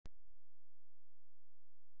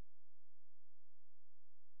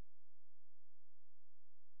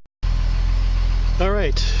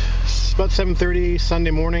Alright, it's about 7:30 Sunday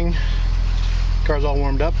morning. Car's all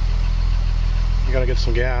warmed up. I gotta get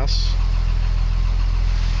some gas.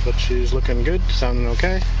 But she's looking good, sounding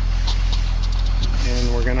okay.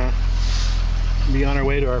 And we're gonna be on our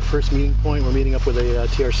way to our first meeting point. We're meeting up with a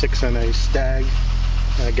TR6 and a Stag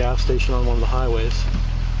gas station on one of the highways.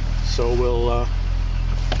 So we'll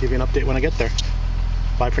give you an update when I get there.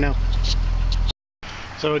 Bye for now.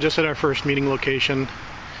 So just at our first meeting location,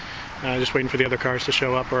 just waiting for the other cars to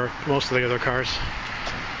show up, or most of the other cars.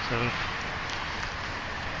 So,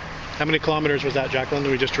 how many kilometers was that, Jacqueline, that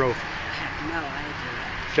we just drove? I have no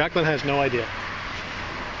idea. Jacqueline has no idea.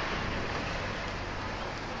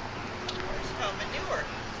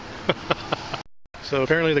 So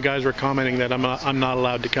apparently the guys were commenting that I'm not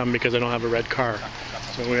allowed to come because I don't have a red car.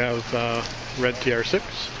 So we have red TR6,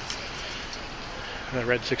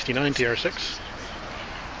 red 69 TR6,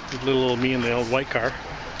 little me in the old white car,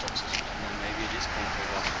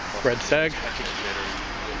 red Stag,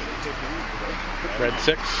 red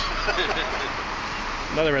 6,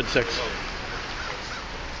 another red 6.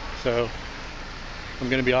 So I'm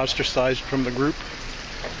going to be ostracized from the group.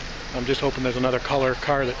 I'm just hoping there's another color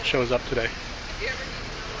car that shows up today.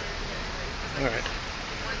 Alright.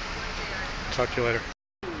 Talk to you later.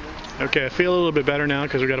 Okay, I feel a little bit better now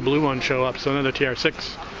because we got a blue one show up, so another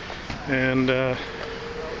TR6. And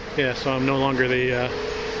yeah, so I'm no longer the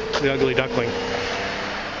ugly duckling.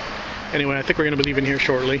 Anyway, I think we're going to be leaving here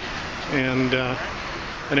shortly. And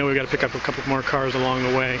I know we've got to pick up a couple more cars along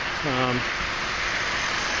the way.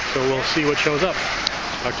 So we'll see what shows up.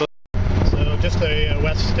 Talk to you later. So just the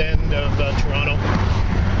west end of Toronto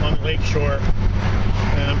on the lake shore.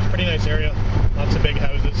 Pretty nice area, lots of big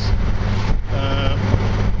houses.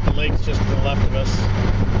 The lake's just to the left of us.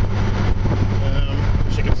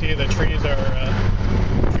 As you can see, the trees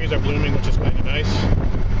are blooming, which is kind of nice.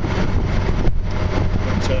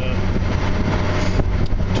 But,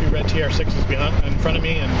 two red TR6s behind, in front of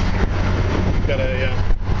me, and got a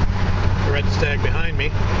red Stag behind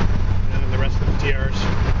me, and the rest of the TRs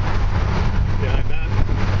behind that.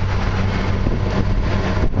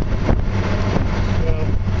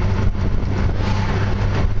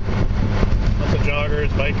 Joggers,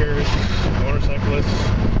 bikers, motorcyclists.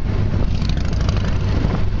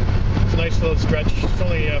 It's a nice little stretch. It's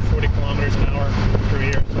only 40 kilometers an hour through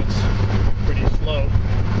here, so it's pretty slow.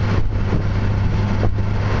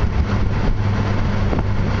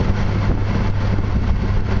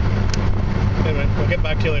 Anyway, we'll get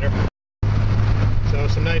back to you later. So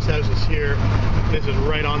some nice houses here. This is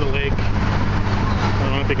right on the lake. I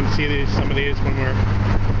don't know if you can see some of these when we're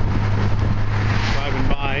driving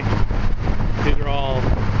by. These are all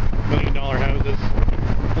 $1 million houses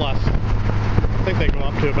plus. I think they go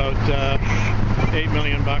up to about $8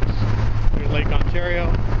 million bucks. There's Lake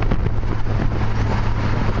Ontario.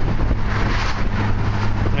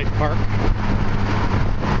 Nice park.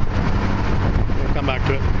 We'll come back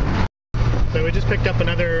to it. So we just picked up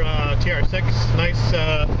another TR6. Nice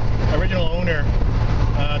original owner.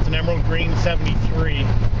 It's an emerald green 73.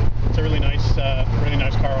 It's a really nice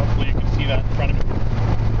car. Hopefully you can see that in front of me.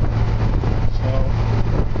 So,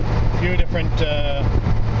 a few different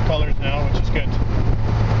colors now, which is good.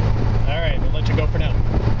 Alright, we'll let you go for now.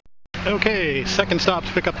 Okay, second stop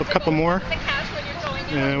to pick up a couple more.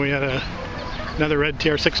 We had another red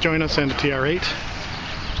TR6 join us and a TR8.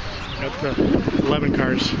 Got the 11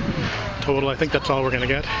 cars total. I think that's all we're going to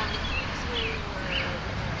get.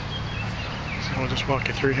 So I'll just walk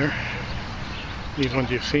you through here. These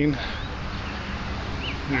ones you've seen.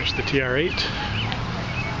 There's the TR8.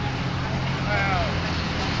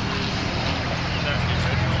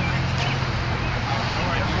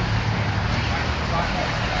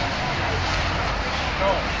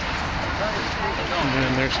 And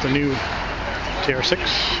then there's the new TR6.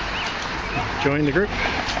 Join the group.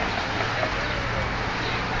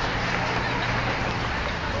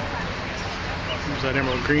 There's that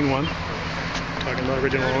emerald green one. Talking about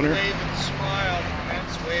original owner. Wave and smile.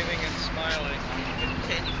 Man's waving and smiling.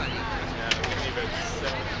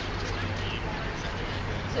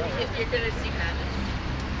 So you're going to see that.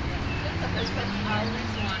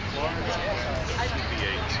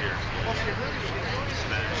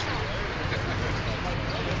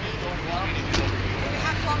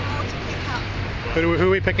 Who are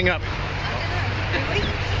we picking up?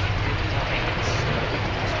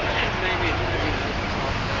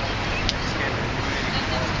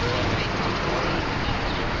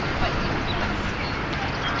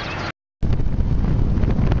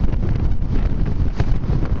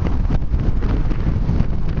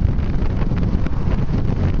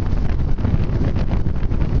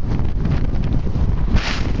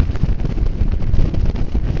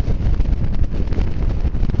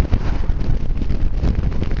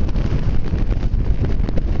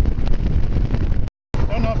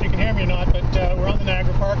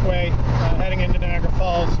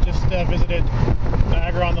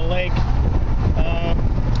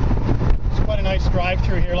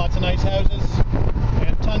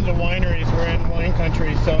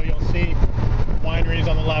 country, so you'll see wineries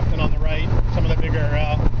on the left and on the right. Some of the bigger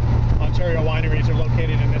Ontario wineries are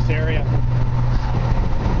located in this area.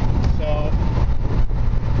 So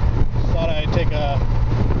just thought I'd take a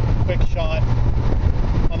quick shot.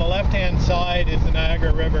 On the left-hand side is the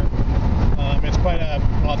Niagara River. It's quite a,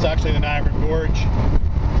 well, it's actually the Niagara Gorge,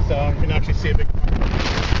 so you can actually see a big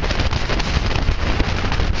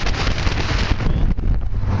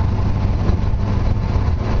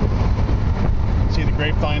see the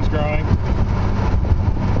grapevines growing.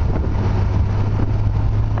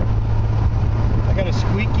 I got a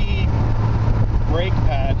squeaky brake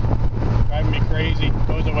pad driving me crazy. It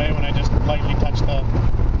goes away when I just lightly touch the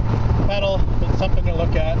pedal. It's something to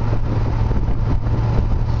look at.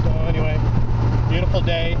 So anyway, beautiful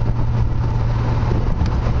day.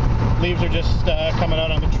 Leaves are just coming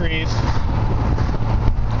out on the trees.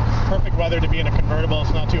 Perfect weather to be in a convertible.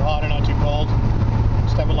 It's not too hot or not too cold.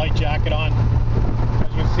 Just have a light jacket on. As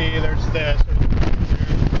you can see, there's the sort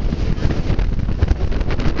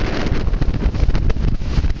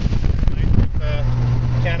of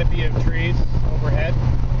canopy of trees overhead.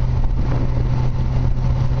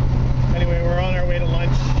 Anyway, we're on our way to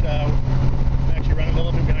lunch. Actually running a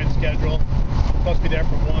little bit behind schedule. Supposed to be there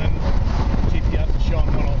for 1. GPS is showing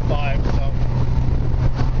 1:05.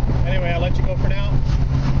 So anyway, I'll let you go for now.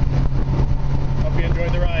 Hope you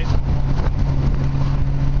enjoyed the ride.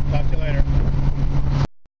 Talk to you later.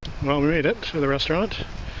 Well, we made it to the restaurant. So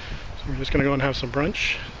we're just going to go and have some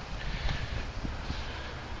brunch.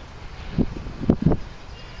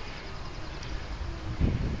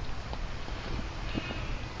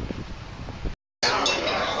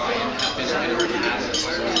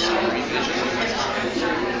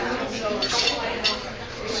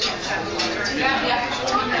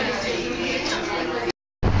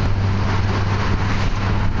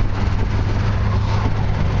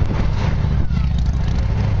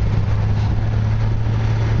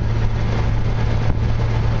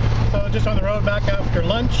 Just on the road back after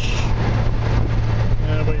lunch.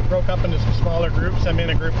 We broke up into some smaller groups. I'm in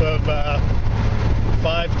a group of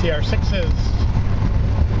 5 TR6s.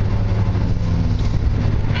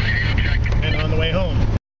 And on the way home.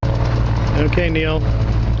 Okay, Neil.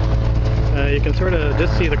 You can sort of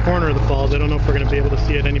just see the corner of the falls. I don't know if we're going to be able to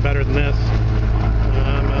see it any better than this.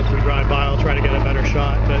 As we drive by, I'll try to get a better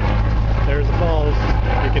shot. But there's the falls.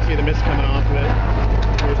 You can see the mist coming off of it.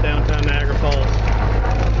 Here's downtown Niagara Falls.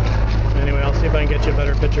 Anyway, I'll see if I can get you a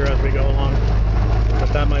better picture as we go along.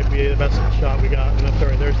 But that might be the best shot we got. And I'm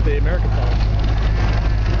sorry, there's the American Falls.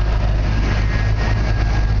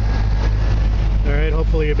 Alright,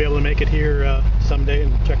 hopefully you'll be able to make it here someday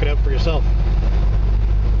and check it out for yourself.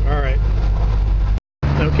 Alright.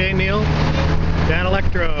 Okay, Neil. Dan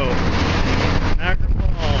Electro. Niagara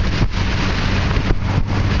Falls.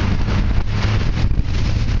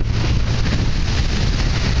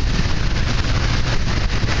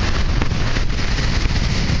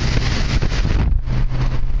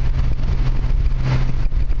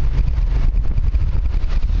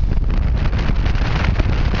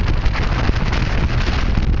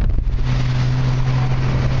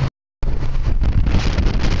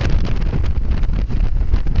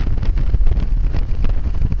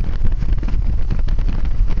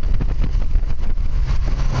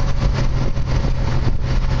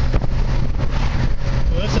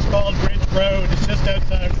 It's just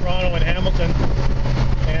outside of Toronto and Hamilton,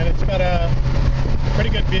 and it's got a pretty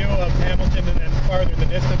good view of Hamilton and then farther in the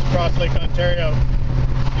distance across Lake Ontario.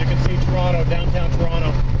 You can see Toronto, downtown Toronto.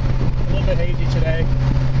 A little bit hazy today.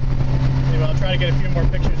 Anyway, I'll try to get a few more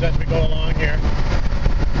pictures as we go along here.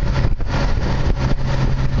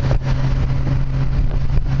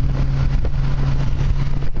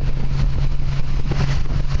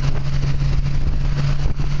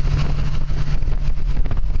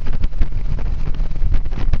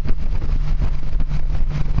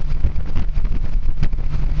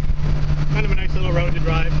 Kind of a nice little road to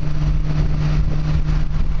drive.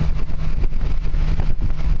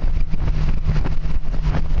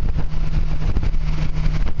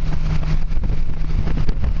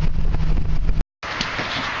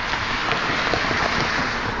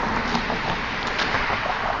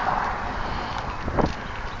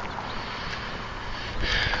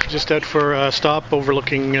 Just out for a stop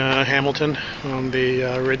overlooking Hamilton on the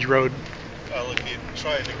Ridge Road. Oh, look, you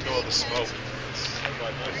trying to ignore the smoke.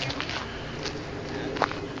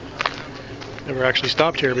 Never actually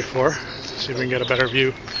stopped here before. See if we can get a better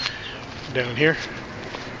view down here.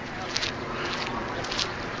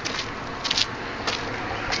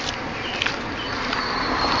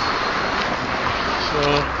 So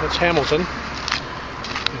that's Hamilton.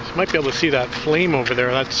 You might be able to see that flame over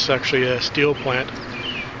there. That's actually a steel plant.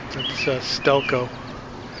 That's Stelco,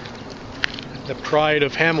 the pride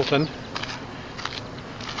of Hamilton.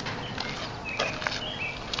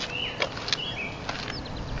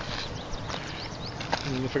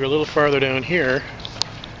 And if I go a little farther down here,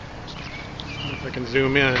 if I can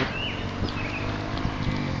zoom in,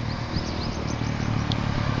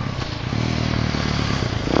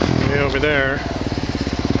 way over there,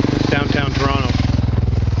 is downtown Toronto.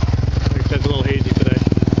 Like I said, it's a little hazy today.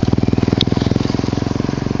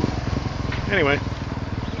 Anyway,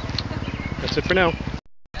 that's it for now.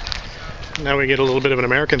 Now we get a little bit of an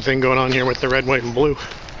American thing going on here with the red, white, and blue.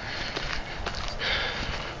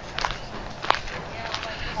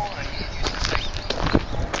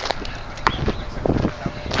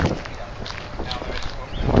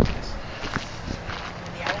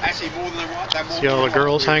 See all the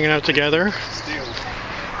girls hanging out together.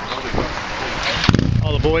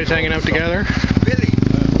 All the boys hanging out together. For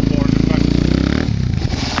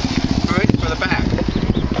the back.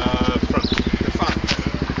 Front. The front.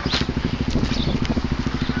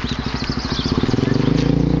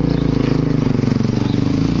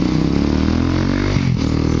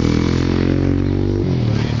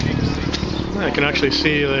 I can actually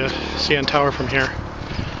see the CN Tower from here.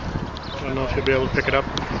 I don't know if you'll be able to pick it up.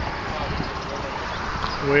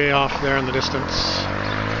 Way off there in the distance.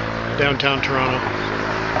 Downtown Toronto.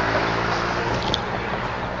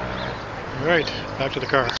 Alright, back to the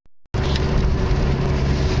car.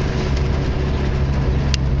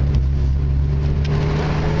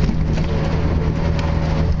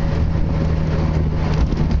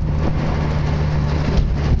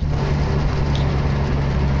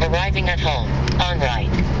 Arriving at home, on right.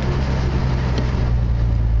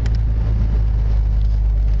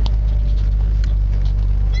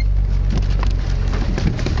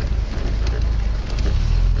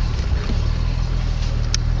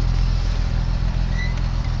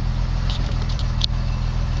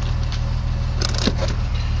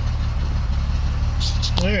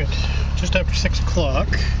 Alright, just after 6 o'clock.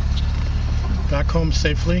 Back home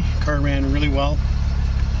safely. Car ran really well.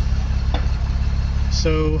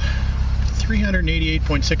 So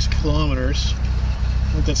 388.6 kilometers.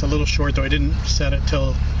 I think that's a little short, though I didn't set it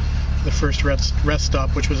till the first rest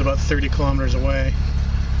stop, which was about 30 kilometers away.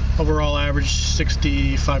 Overall average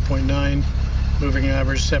 65.9, moving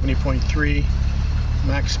average 70.3,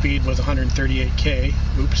 max speed was 138k.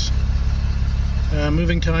 Oops.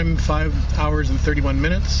 Moving time 5 hours and 31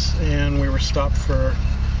 minutes, and we were stopped for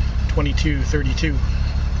 22:32.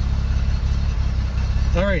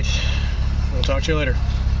 Alright, we'll talk to you later.